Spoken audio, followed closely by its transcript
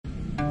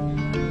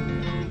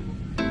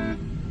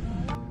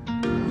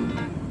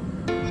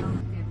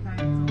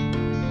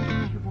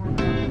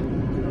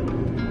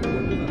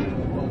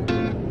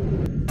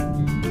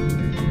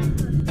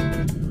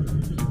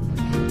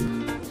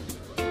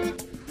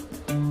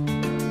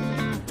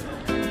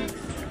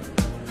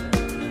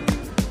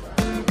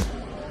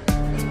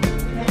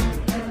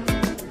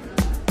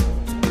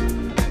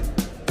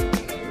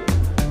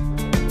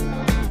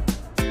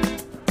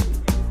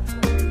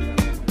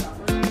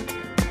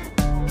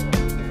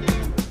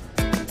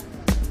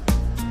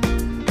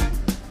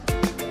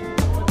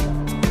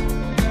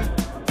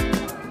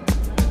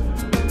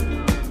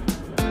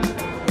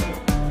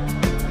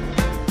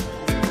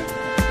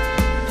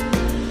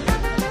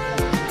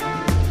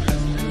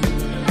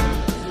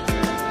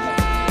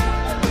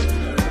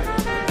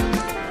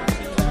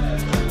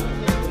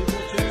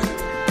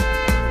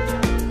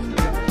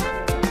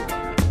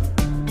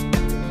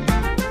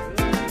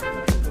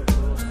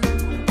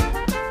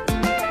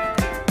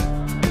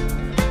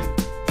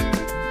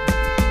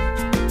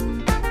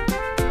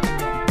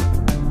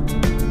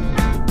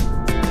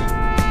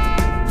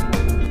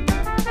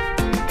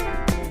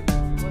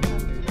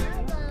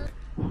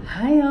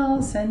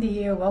Sandy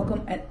here.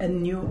 Welcome at a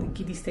new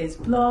GidiStays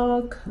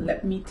vlog.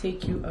 Let me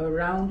take you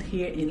around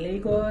here in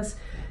Lagos,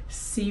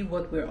 see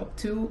what we're up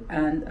to,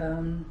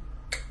 and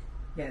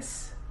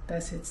yes,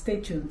 that's it. Stay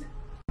tuned.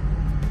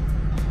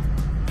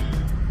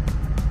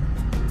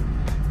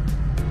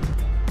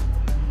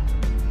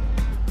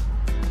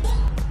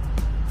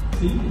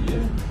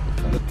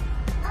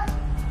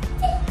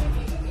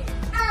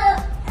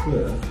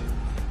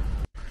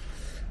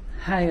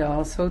 Hi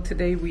y'all, so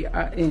today we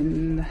are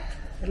in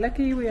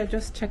Lekki. We are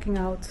just checking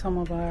out some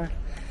of our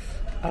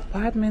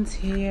apartments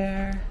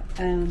here,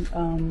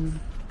 and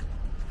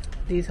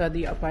these are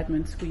the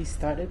apartments we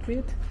started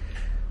with.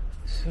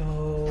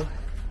 So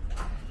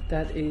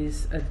that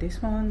is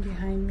this one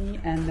behind me,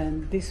 and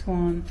then this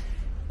one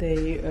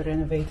they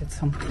renovated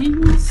some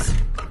things.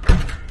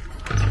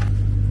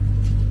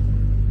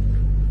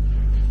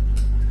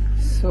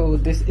 So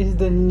this is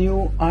the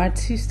new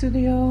artsy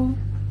studio.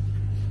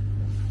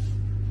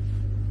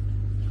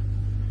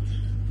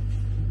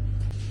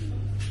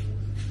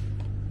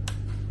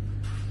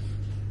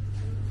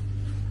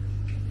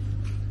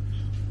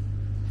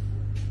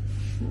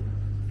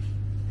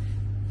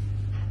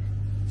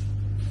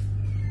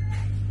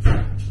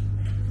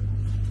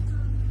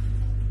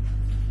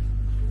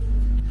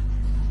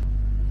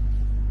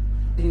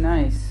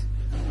 Nice.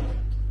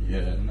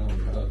 Yeah, now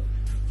we have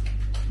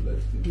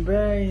lighting.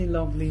 Very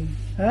lovely.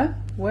 Huh?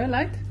 Where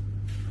light?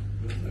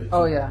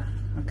 Oh yeah.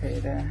 Okay,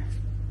 there.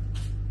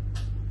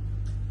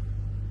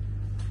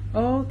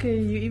 Okay,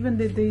 you even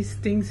did these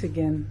things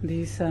again.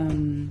 These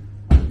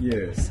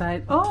Yeah.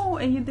 side. Oh,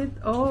 and you did.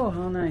 Oh,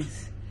 how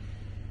nice.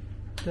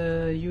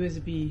 The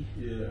USB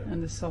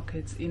and the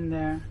sockets in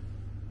there.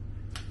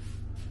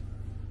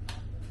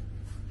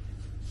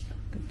 You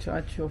can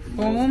charge your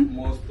phone.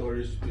 More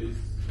storage space.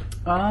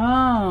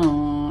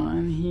 Oh,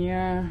 and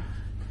here.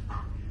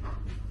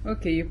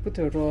 Okay, you put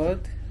a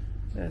rod.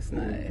 That's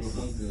nice.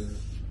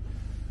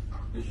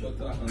 The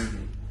shutter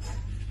handle.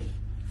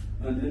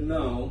 And then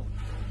now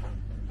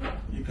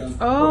you can.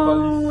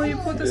 Oh, you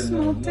put a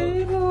small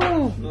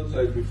table. Not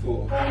like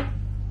before.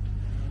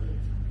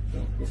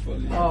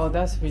 Oh,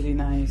 that's really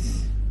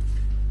nice.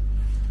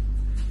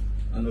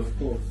 And of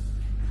course,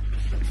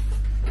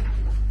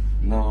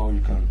 now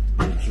you can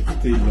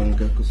stay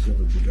longer because you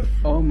have a bigger.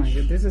 Oh my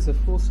god, this is a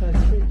full-size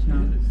fridge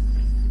now.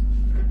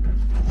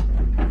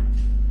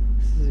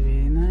 This is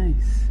really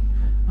nice.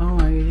 Oh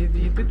my god,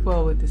 you did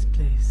well with this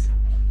place.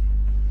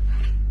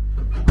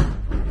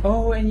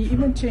 Oh, and you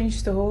even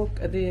changed the whole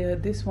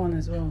this one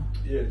as well.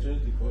 Yeah,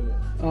 change the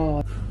color.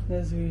 Oh,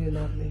 that's really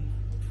lovely.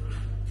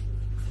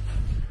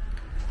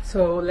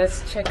 So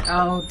let's check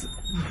out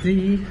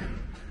the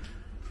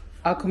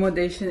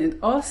accommodation. It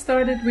all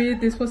started with,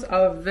 this was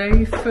our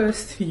very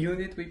first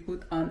unit we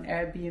put on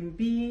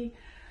Airbnb.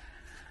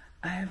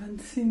 I haven't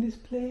seen this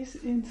place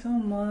in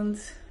some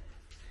months,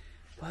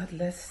 but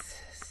let's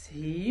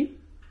see.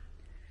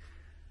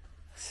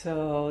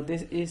 So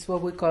this is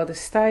what we call the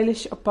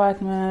stylish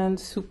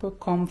apartment, super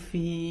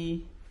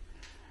comfy.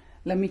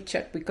 Let me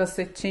check because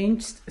they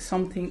changed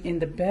something in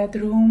the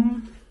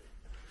bedroom.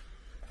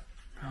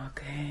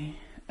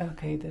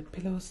 Okay, the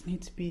pillows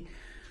need to be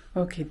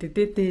okay. They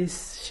did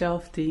this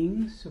shelf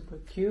thing, super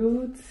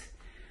cute.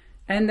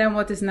 And then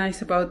what is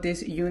nice about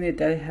this unit,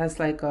 that it has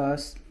like a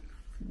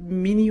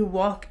mini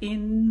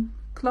walk-in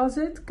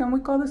closet. Can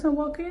we call this a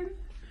walk-in?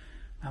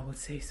 I would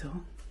say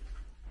so.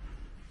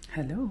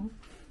 Hello.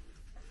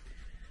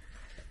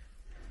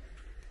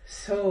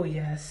 So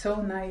yeah,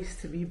 so nice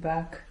to be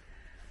back.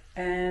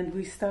 And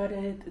we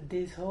started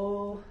this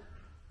whole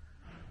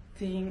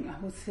thing, I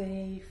would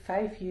say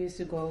 5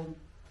 years ago.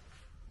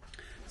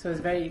 So it's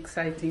very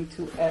exciting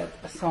to add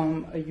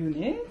some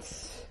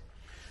units.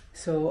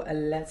 So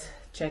let's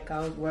check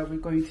out where we're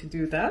going to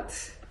do that.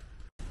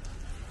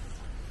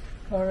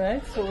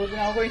 Alright, so we're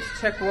now going to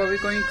check where we're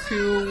going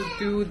to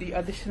do the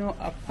additional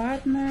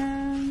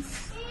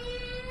apartments.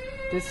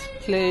 This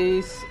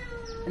place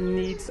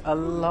needs a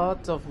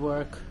lot of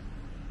work.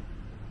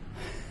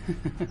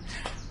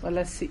 But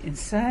let's see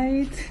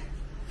inside.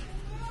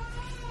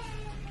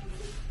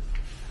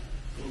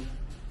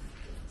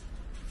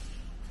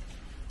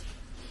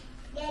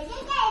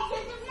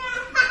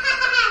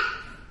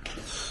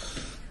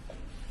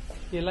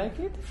 You like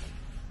it?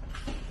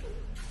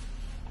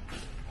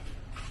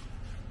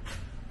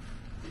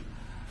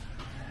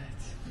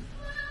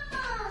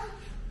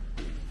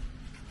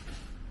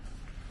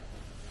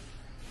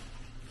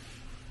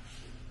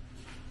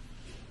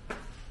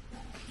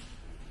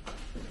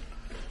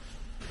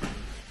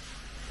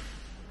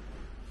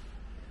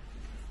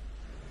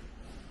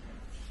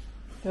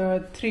 There are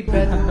 3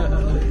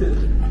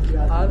 bedrooms.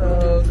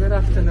 Hello, good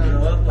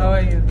afternoon. How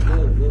are you?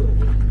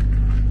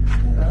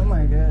 Oh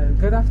my god,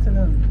 good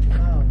afternoon.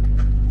 Wow.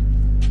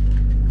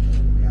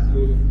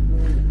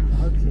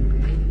 Okay.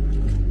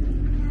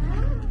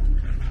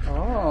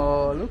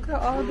 Oh, look at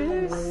all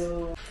this.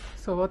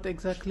 So what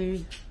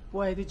exactly,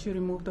 why did you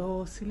remove the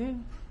whole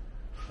ceiling?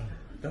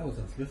 That was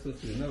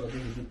asbestos. Now we're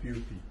going to do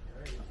POP.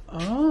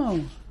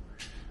 Oh,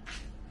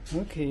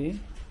 okay.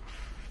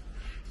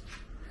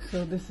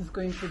 So this is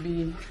going to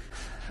be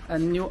a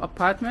new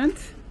apartment.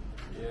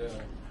 Yeah.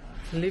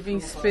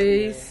 Living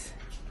space.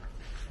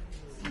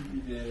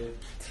 TV there.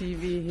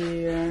 TV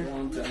here.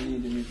 One tiny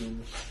in the middle.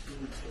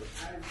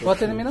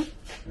 What in the middle?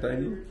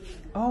 Dining?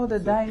 Oh, the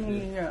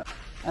dining here.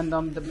 And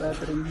the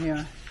bedroom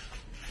here.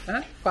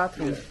 Huh?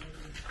 Bathroom.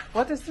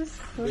 What is this?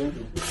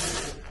 Bedroom.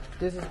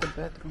 This is the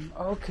bedroom.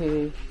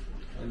 Okay.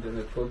 And then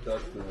I cut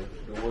that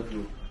the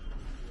wardrobe.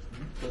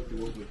 Cut the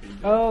wardrobe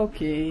in there.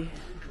 Okay.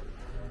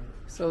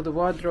 So the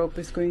wardrobe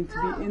is going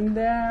to be in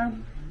there.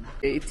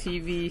 A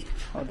TV.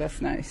 Oh,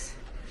 that's nice.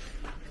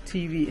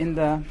 TV in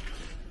the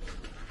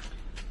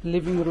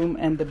living room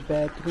and the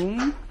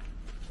bedroom.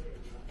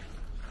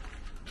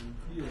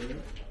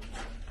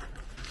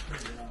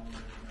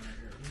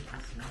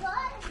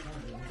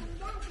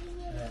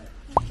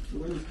 So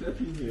when you step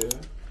in here,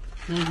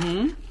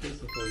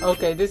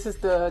 Okay, this is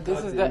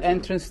the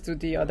entrance to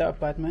the other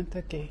apartment.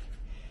 Okay,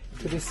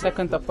 to the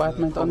second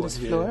apartment on this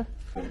floor.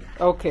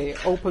 Okay,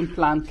 open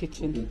plan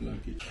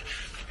kitchen.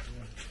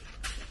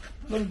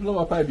 no,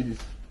 my pipe is this.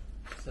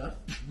 Sir?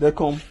 They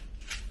come.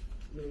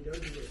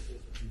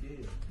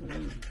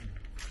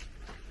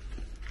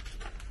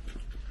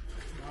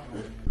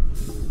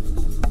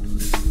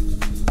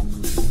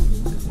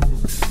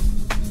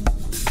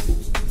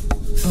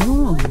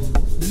 Oh.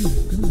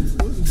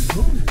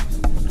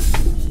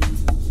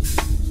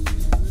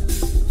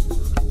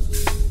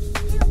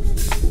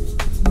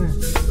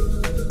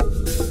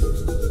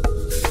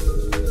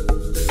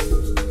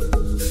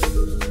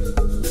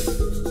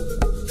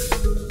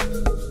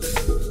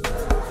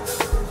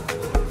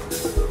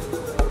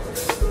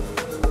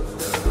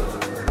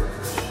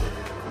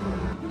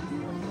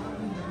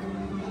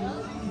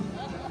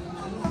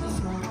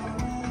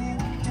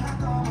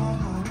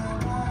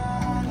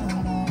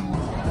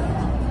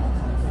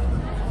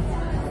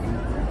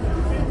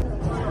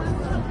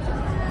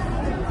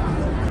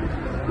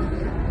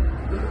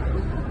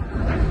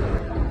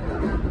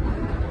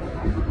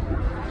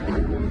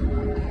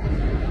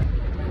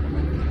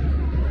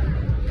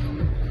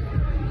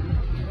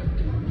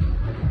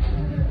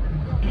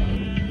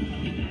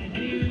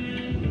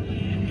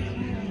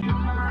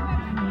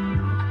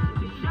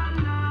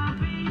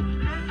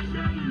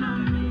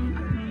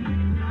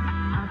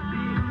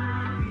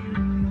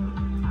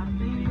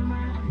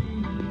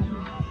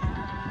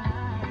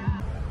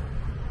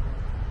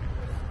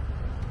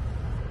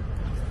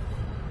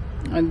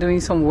 I'm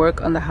doing some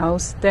work on the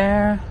house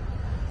there.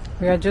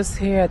 We are just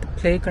here at the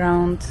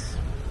playground.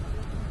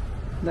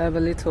 They have a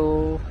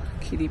little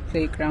kiddie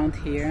playground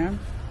here.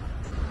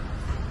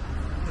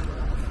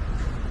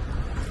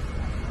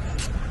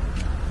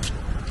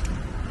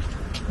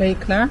 Very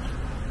clear?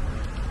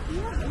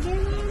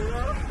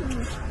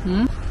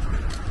 Hmm?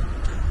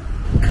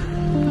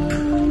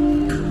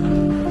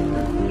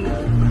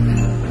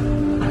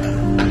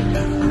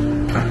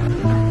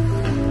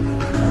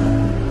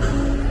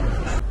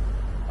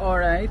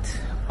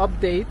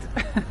 Update.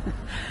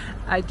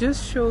 I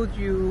just showed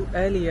you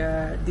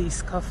earlier the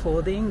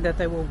scaffolding that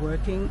they were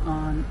working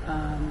on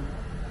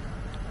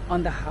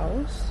the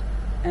house,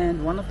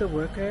 and one of the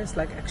workers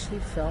actually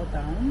fell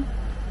down,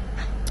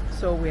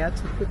 so we had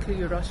to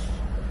quickly rush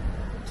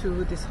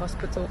to this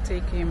hospital,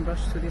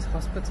 rush to this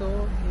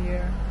hospital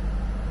here,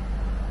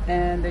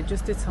 and they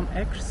just did some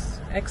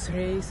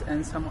x-rays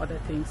and some other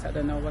things. I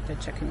don't know what they're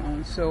checking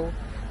on, so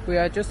we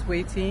are just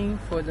waiting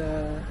for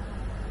the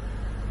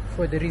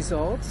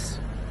results.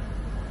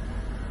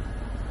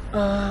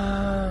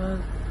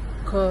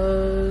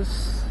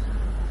 Cause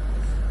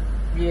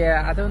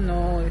yeah, I don't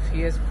know if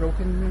he has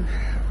broken,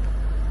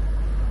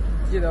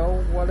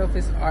 one of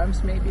his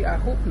arms maybe. I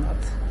hope not,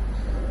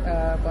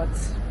 but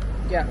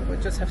yeah,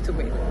 we'll just have to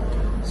wait.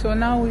 So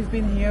now we've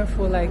been here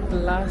for the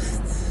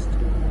last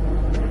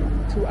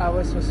 2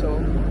 hours or so,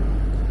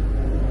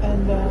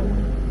 and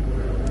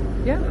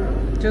yeah,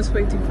 just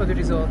waiting for the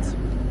results.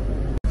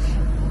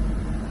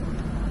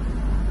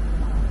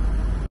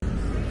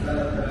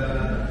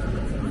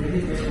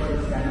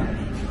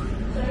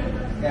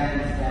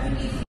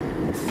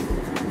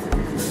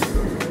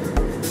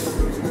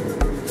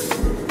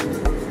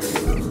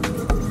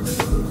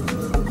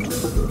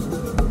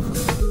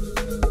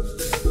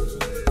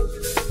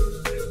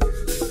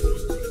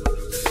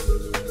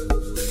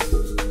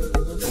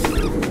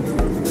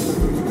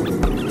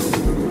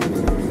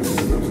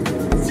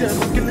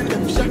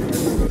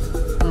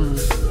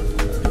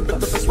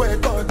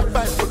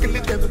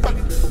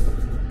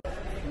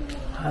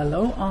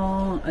 Hello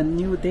all, a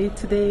new day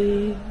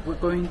today. We're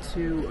going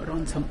to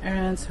run some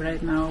errands.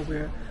 Right now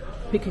we're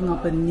picking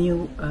up a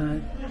new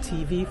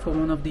TV for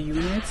one of the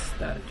units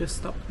that just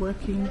stopped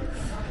working.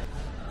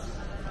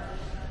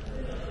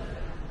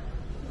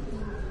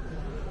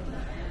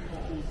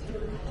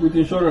 With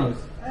insurance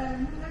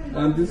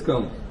and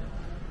discount.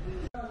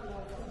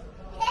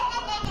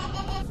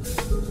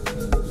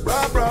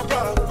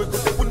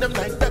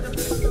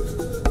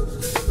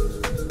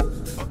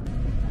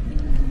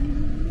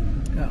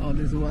 Got all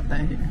this water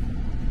here.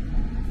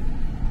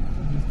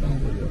 Understand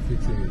what you're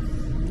fixing it.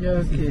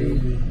 Yeah,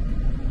 okay.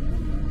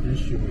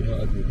 issue we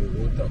had with the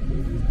water for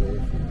the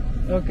dolphin.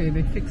 Okay,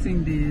 they're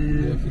fixing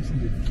They're fixing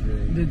the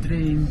drain. the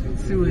drain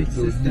So sewage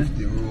they'll system. lift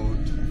the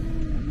road.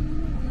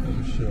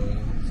 I'm sure.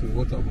 So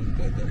water won't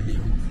gather here.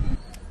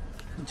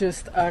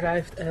 Just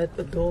arrived at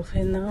the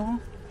dolphin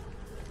now.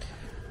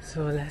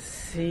 So let's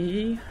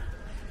see.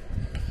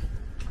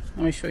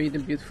 Let me show you the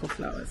beautiful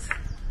flowers.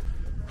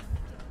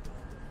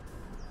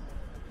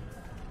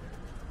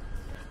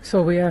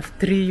 So we have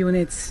 3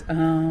 units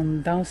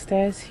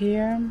downstairs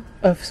here.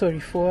 Sorry,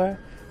 4.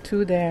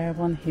 2 there,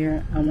 1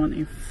 here, and 1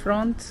 in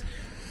front.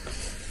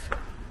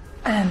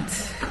 And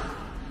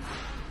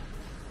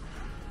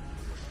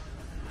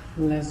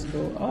let's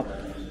go up.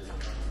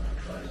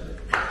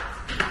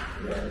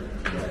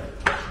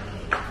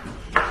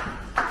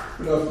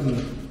 Good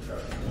afternoon.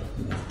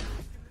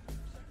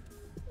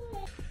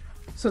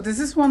 So this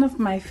is one of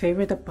my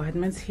favorite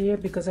apartments here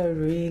because I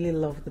really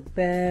love the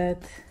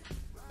bed.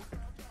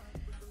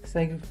 It's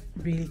like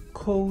really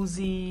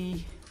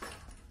cozy,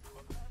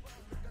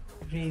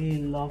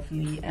 really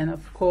lovely, and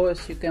of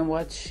course you can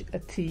watch a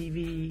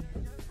TV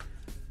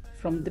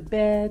from the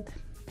bed.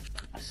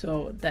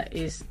 So that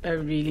is a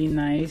really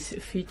nice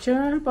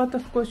feature, but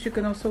of course you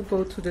can also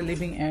go to the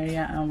living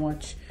area and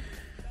watch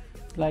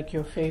like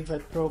your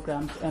favorite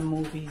programs and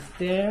movies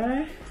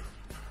there.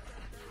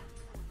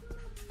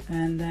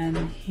 And then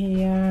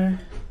here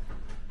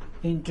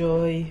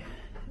enjoy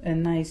a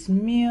nice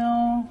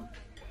meal,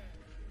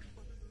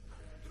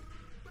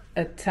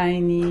 a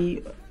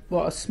tiny,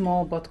 well, a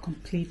small but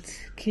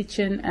complete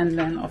kitchen, and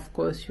then of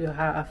course you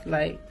have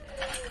like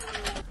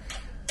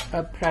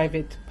a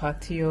private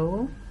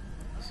patio.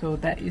 So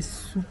that is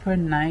super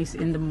nice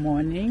in the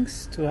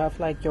mornings to have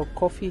like your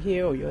coffee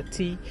here or your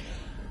tea,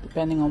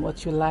 depending on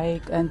what you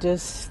like, and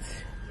just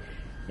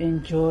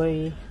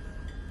enjoy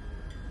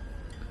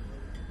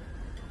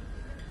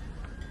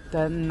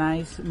the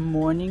nice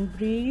morning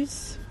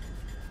breeze.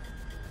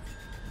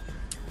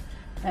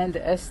 And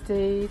the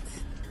estate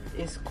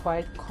is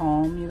quite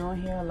calm, you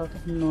don't hear a lot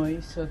of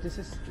noise, so this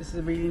is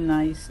really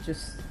nice,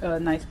 just a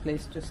nice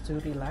place just to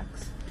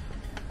relax.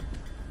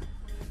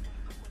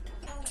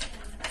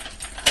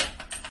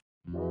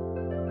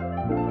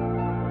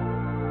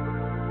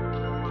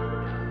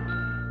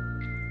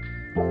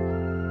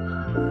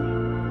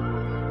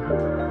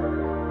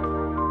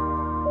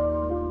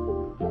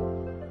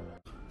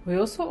 We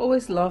also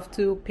always love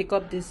to pick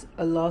up this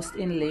Lost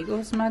in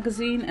Lagos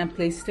magazine and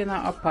place it in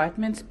our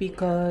apartments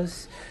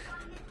because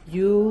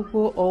you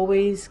will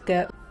always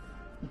get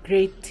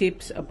great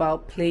tips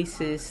about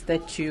places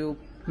that you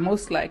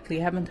most likely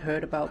haven't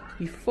heard about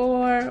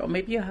before, or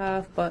maybe you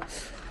have, but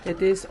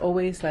it is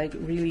always like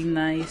really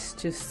nice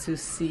just to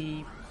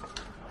see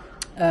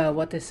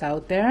what is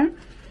out there.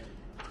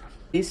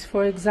 This,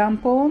 for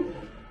example,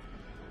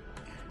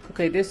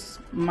 okay, this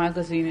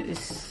magazine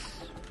is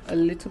a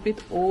little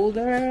bit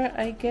older,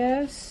 I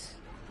guess,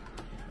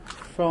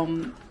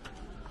 from,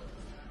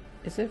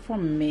 is it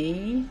from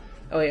May?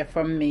 Oh yeah,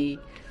 from May,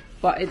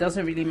 but it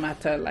doesn't really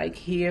matter. Like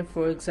here,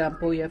 for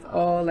example, you have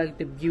all like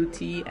the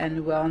beauty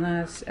and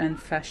wellness and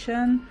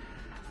fashion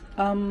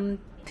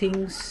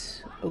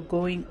things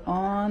going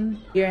on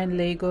here in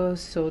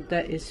Lagos, so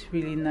that is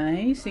really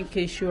nice in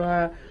case you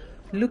are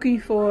looking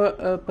for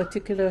a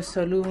particular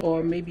salon,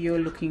 or maybe you're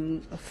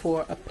looking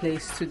for a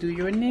place to do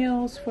your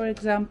nails, for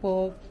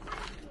example.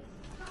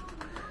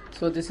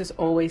 So this is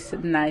always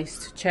nice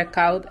to check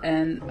out,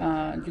 and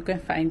you can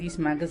find these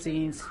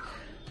magazines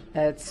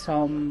at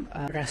some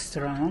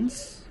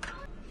restaurants.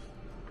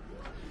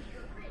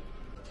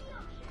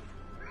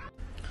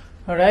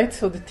 Alright,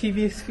 so the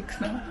TV is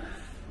fixed now.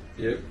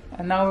 Yep.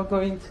 And now we're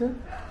going to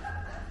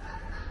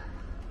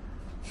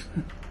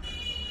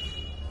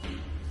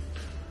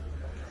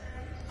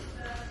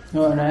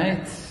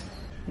Alright,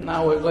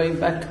 now we're going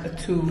back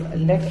to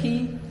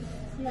Lekki.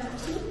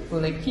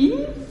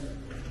 Lekki?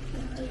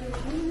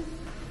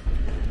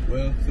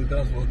 Well, so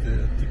that's what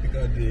a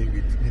typical day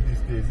with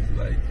GidiStays is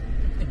like.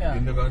 Yeah.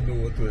 You never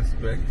know what to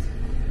expect.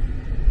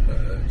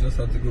 Just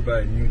have to go buy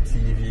a new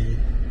TV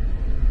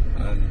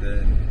and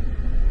then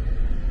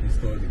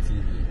install the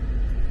TV.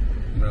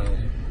 Now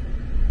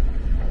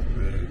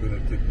we're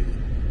going to take the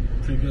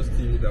previous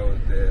TV that was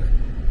there.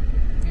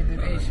 You did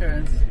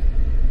insurance.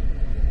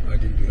 I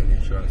didn't do any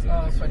insurance.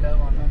 Oh, for that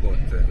one, okay.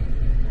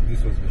 But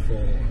this was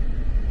before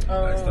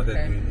I started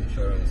okay. doing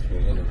insurance for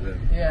all of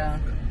them. Yeah.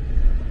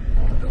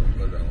 That we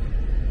got that one.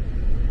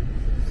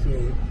 So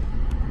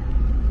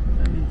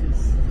Let me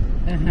just.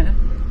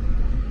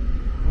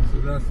 So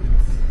that's it.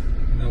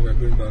 Now we're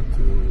going back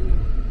to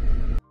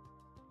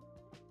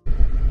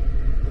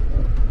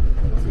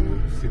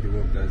see the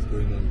work that is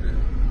going on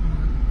there.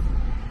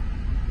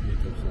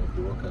 Meet up some of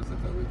the workers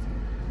that are waiting.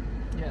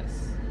 Yes.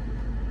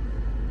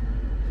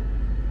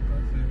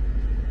 That's it.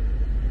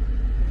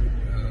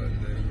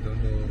 And you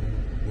don't know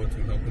what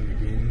will happen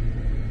again.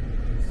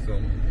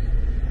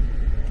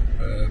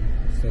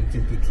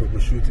 Something to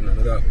troubleshoot in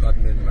another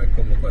apartment might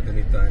come up at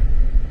any time.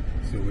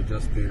 So we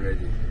just stay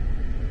ready.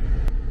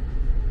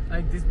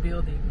 Like this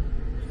building.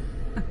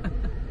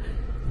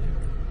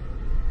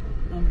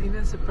 I'm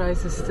even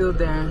surprised it's still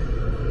there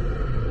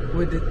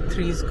with the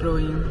trees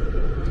growing.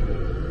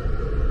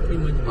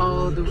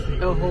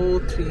 A whole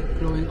tree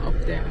growing up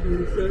there.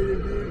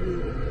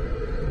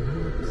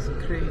 It's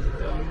crazy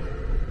though.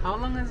 How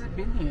long has it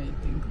been here, you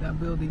think, that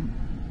building?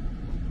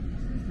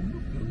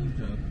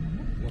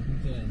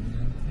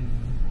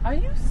 Are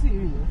you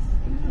serious?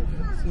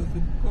 So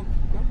the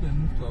government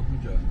moved to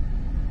Abuja.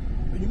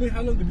 You mean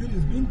how long the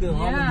building's been there?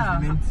 How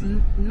long it's been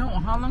empty? No,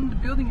 how long the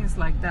building is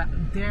like that,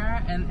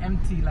 there and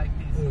empty like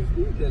this? Oh, it's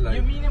been there like...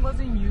 You mean it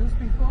wasn't used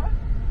before?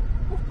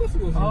 Of course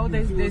it wasn't. Oh,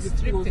 they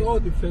stripped it. It was all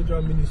the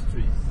federal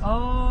ministries.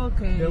 Oh,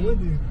 okay. Then when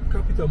the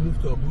capital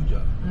moved to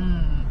Abuja,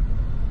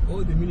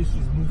 all the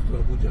ministries moved to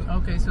Abuja.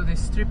 Okay, so they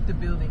stripped the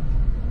building.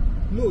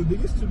 No, they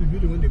just stripped the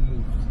building when they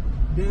moved.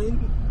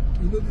 Then,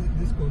 you know,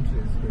 this country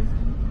is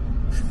crazy.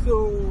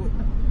 So,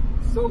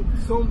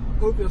 some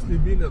obviously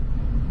being a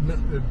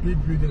big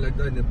building like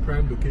that in a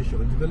prime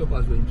location,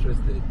 developers were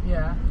interested.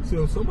 Yeah.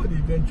 So somebody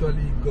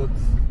eventually got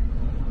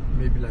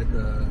maybe like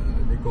a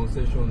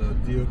concession or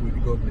deal with the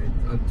government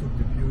and took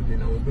the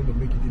building and was going to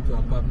make it into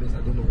apartments,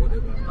 I don't know,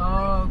 whatever.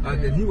 Oh, okay.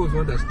 And then he was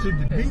one that stripped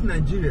the big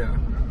Nigeria.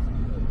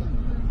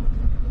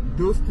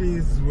 Those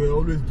things were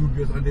always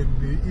dubious and they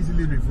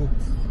easily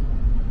revoked.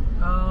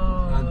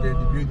 Oh. And then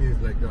the building is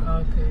like that.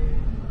 Okay.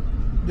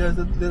 There's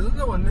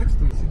another one next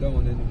to it. See that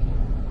one anymore?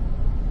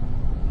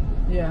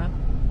 Yeah.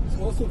 It's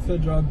also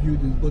federal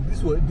buildings, but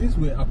these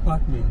were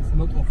apartments,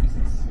 not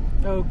offices.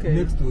 Okay.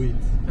 Next to it,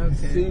 okay. The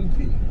same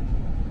thing.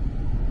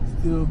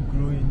 Still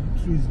growing,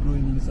 trees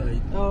growing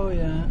inside. Oh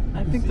yeah,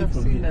 I think I've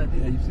seen that.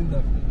 Yeah, you've seen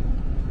that.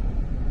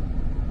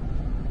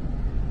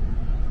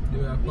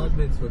 There were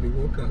apartments for the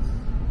workers.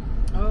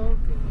 Oh,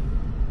 okay.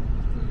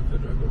 For the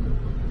federal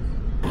government workers.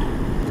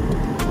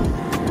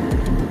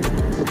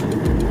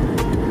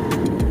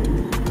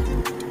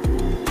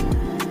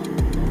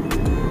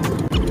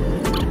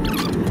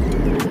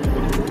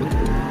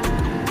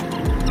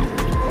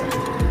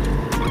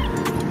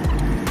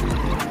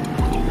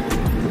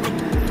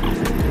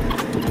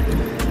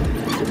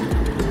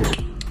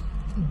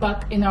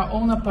 Back in our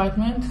own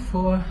apartment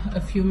for a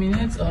few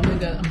minutes. Oh my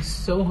god, I'm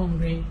so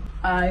hungry.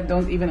 I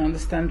don't even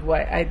understand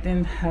why I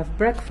didn't have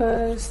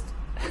breakfast.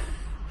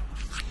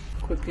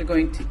 Quickly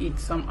going to eat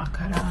some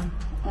akara,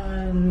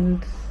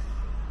 and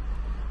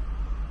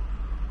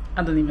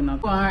I don't even know.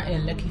 If you are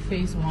in Lekki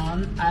phase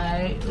 1,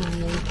 I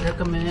would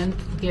recommend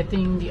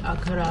getting the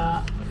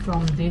akara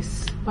from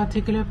this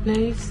particular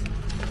place.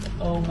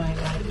 Oh my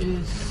god, it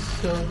is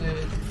so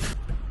good.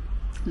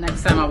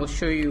 Next time I will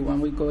show you when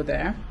we go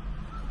there.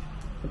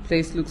 The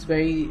place looks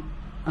very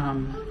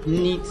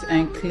neat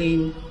and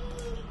clean.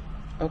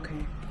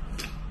 Okay.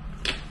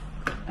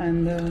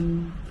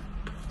 And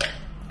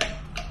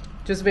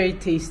just very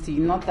tasty,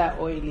 not that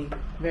oily.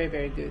 Very,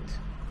 very good.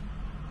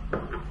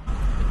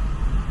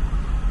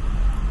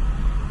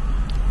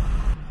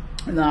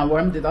 Now I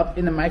warmed it up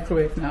in the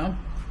microwave now,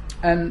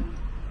 and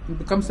it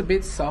becomes a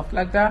bit soft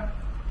like that.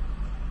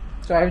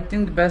 So I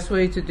think the best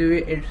way to do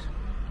it is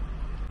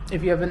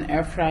if you have an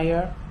air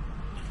fryer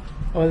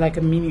or like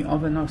a mini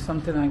oven or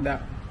something like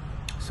that,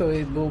 so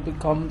it will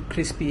become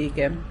crispy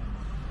again.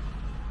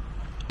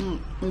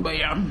 But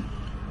yeah,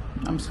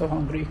 I'm so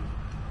hungry.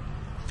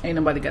 Ain't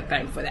nobody got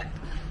time for that.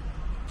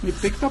 We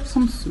picked up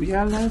some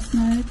suya last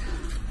night.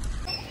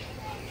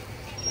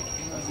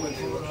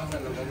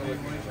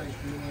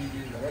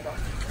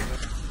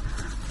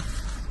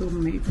 So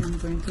maybe I'm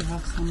going to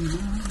have some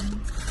now.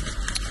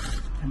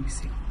 Let me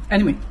see.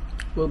 Anyway,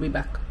 we'll be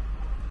back.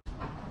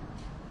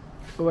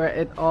 Where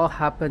it all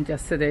happened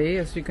yesterday.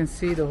 As you can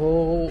see, the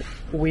whole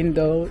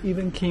window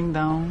even came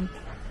down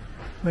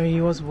where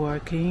he was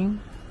working.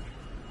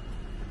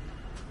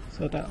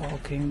 So that all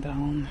came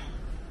down.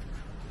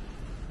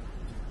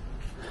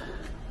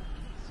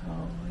 So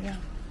yeah,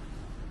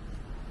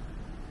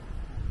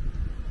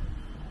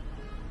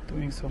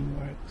 doing some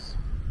works.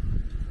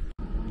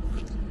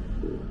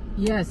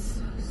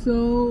 Yes,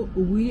 so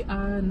we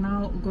are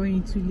now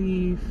going to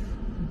leave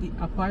the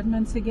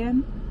apartments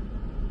again.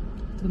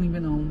 Don't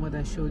even know what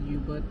I showed you,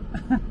 but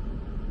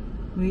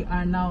we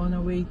are now on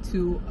our way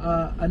to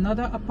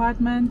another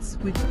apartment.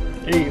 Which,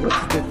 hey,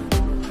 what's this?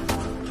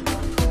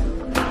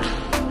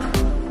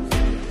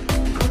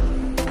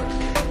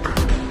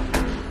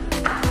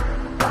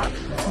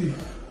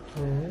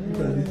 Look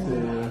at this,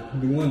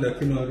 the one that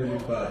came out really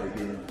bad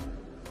again.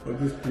 Or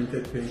this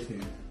printed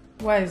painting.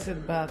 Why is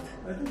it bad?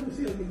 I don't know.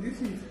 See,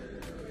 this is.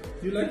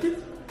 Do you like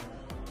it?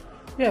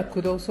 Yeah, it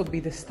could also be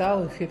the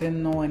style if you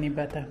didn't know any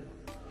better.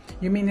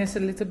 You mean it's a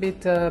little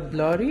bit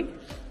blurry?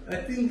 I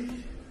think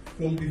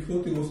from the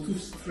photo it was too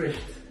stretched.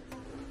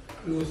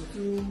 It was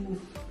too...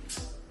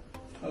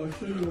 I will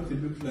show you what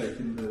it looks like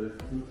in the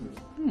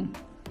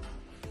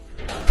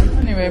photo.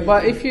 Anyway,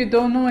 but if you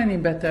don't know any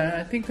better,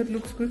 I think it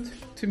looks good.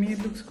 To me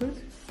it looks good.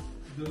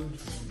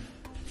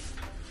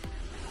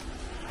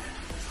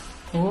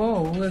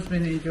 Whoa, who has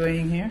been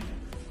enjoying here?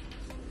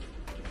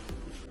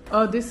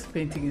 Oh, this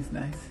painting is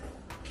nice.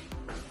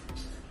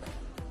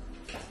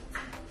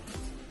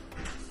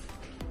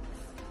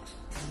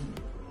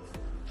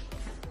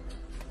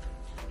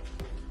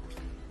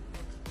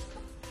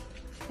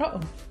 Oh,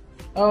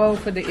 oh,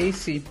 for the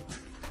AC.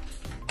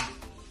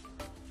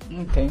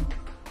 Okay,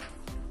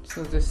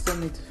 so they still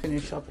need to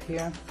finish up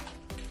here.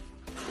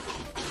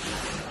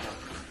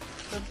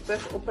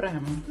 Let's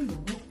open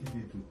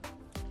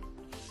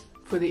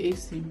for the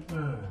AC.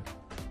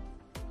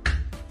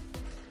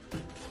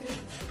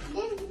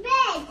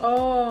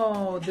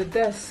 Oh, the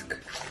desk.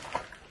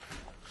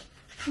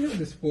 You have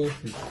the spoiled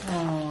it.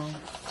 Oh,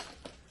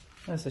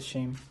 that's a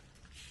shame.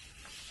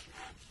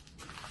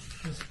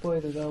 You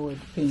spoiled it all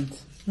with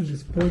paint. You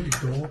spoiled the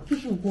door.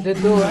 The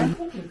door?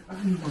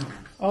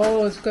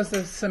 Oh, it's because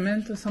the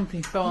cement or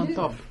something fell on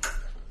top.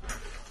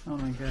 Oh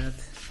my god.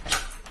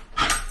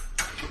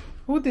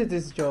 Who did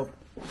this job?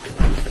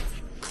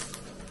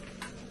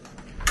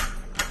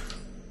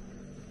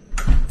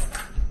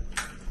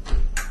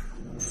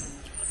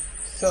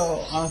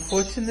 So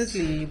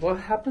unfortunately, what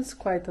happens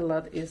quite a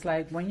lot is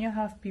like when you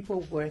have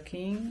people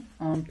working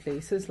on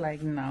places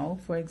like now,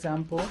 for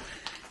example,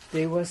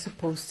 they were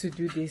supposed to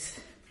do this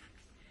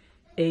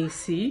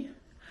AC,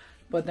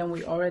 but then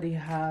we already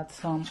had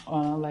some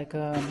like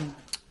a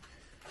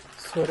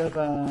sort of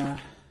a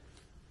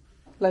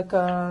like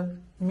a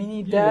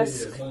mini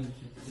desk,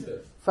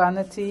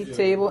 vanity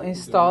table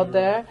installed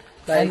there,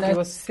 and it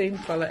was same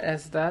color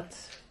as that,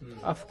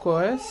 of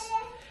course.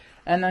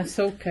 And then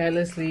so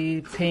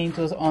carelessly paint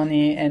was on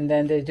it, and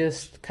then they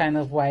just kind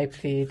of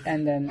wiped it,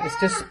 and then it's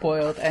just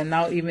spoiled. And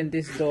now even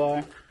this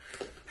door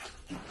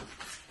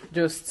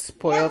just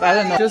spoiled. I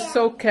don't know, just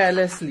so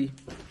carelessly,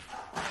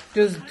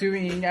 just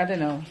doing, I don't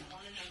know.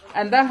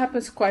 And that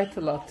happens quite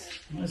a lot.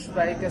 It's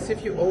like as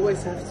if you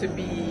always have to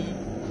be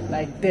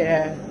like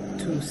there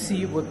to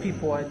see what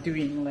people are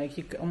doing. Like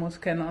you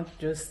almost cannot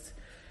just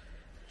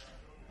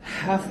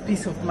have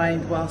peace of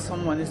mind while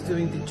someone is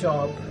doing the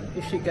job,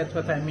 if you get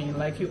what I mean.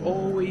 Like you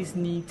always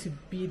need to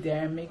be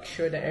there and make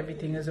sure that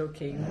everything is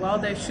okay. Well,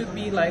 there should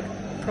be like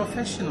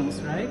professionals,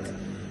 right,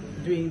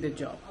 doing the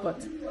job.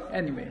 But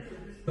anyway,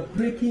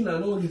 breaking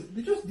and all this,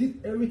 they just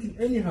did everything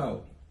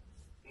anyhow.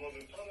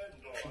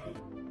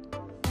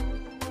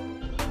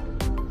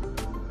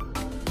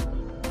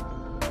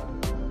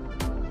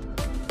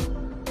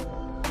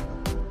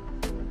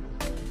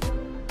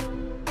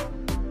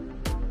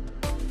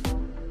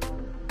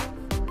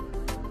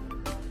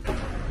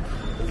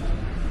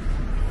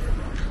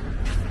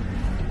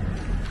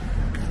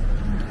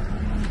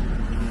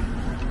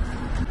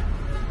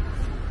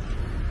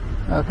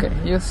 okay,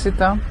 you sit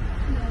down.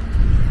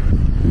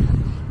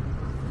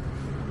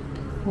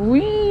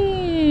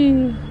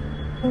 Whee!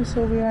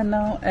 So we are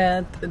now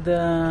at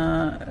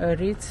the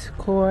Ritz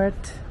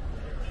Court,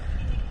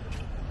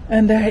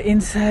 and they're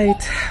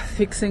inside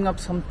fixing up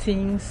some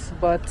things,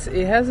 but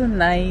it has a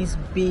nice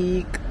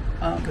big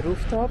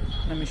rooftop.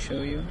 Let me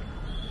show you.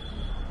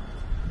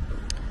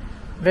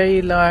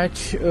 Very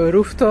large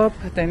rooftop.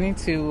 They need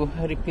to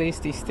replace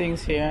these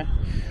things here.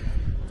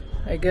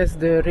 I guess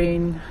the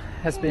rain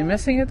has been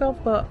messing it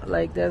up, but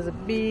like there's a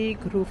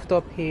big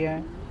rooftop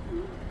here,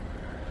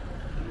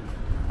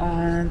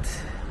 and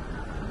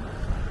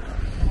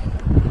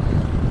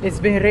it's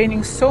been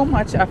raining so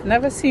much. I've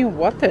never seen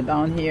water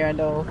down here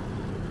though.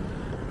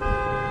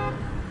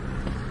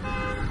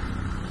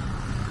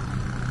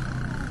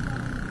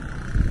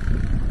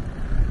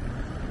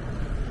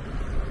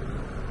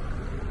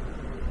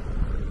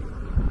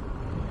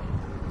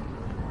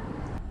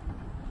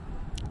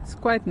 It's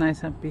quite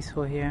nice and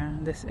peaceful here,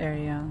 this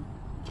area.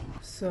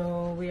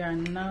 So we are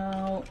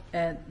now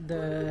at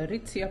the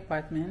Ritzy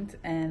apartment,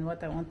 and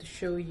what I want to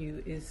show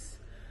you is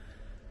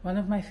one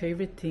of my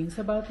favorite things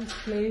about this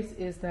place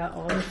is that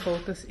all the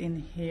photos in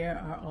here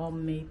are all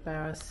made by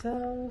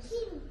ourselves.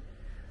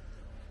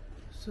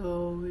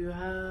 So you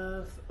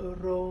have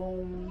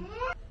Rome,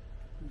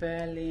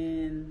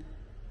 Berlin,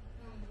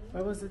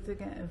 where was it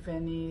again?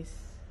 Venice,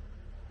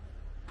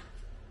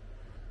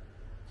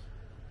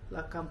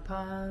 La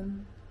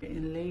Campane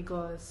in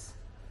Lagos,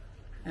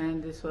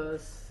 and this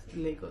was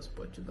Lagos,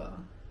 Portugal.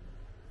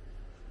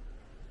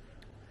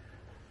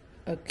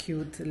 A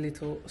cute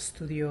little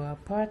studio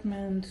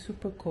apartment,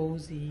 super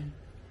cozy.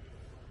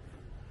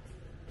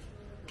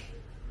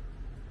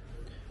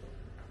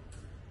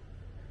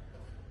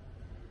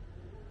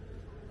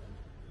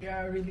 We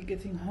are really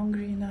getting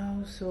hungry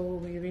now, so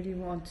we really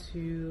want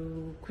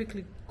to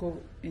quickly go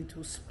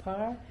into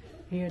SPAR.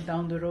 Here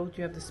down the road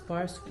you have the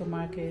SPAR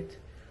supermarket,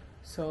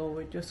 so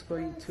we're just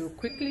going to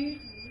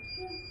quickly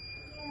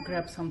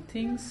grab some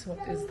things.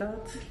 What is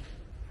that?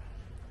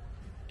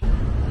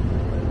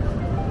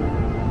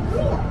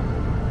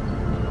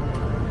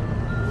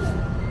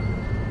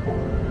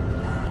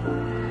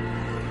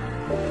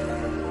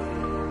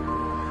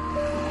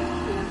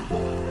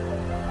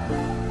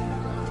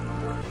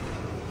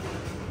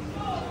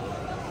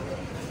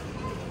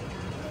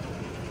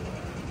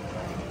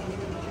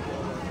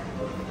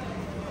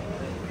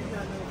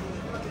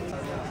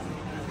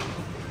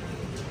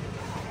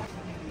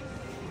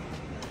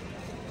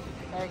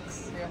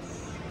 Eggs,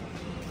 yes.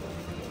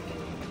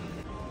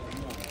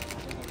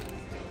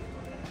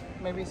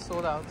 Maybe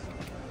sold out.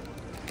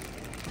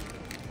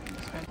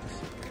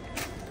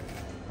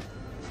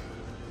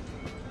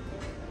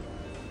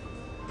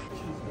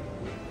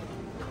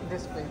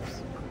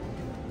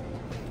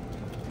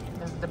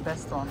 This is the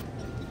best one.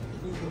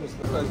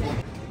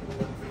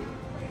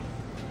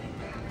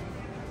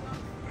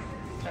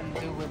 Can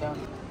do without.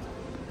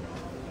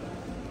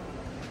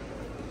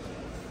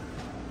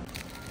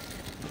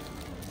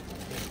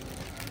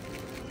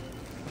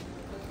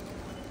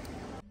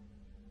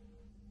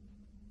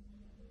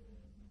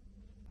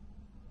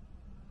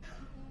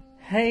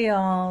 Hey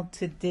y'all,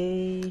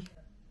 today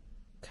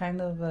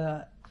kind of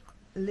a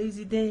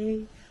lazy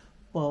day,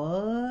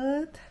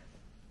 but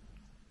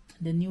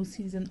the new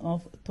season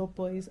of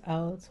Topo is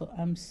out, so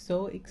I'm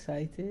so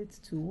excited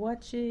to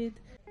watch it.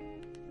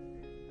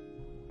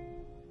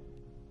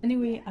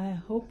 Anyway, I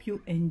hope you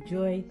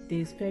enjoyed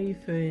this very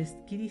first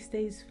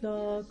GidiStays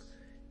vlog.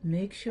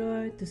 Make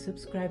sure to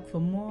subscribe for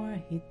more,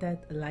 hit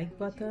that like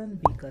button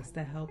because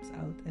that helps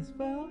out as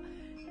well.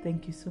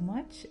 Thank you so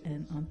much,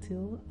 and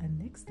until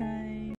next time.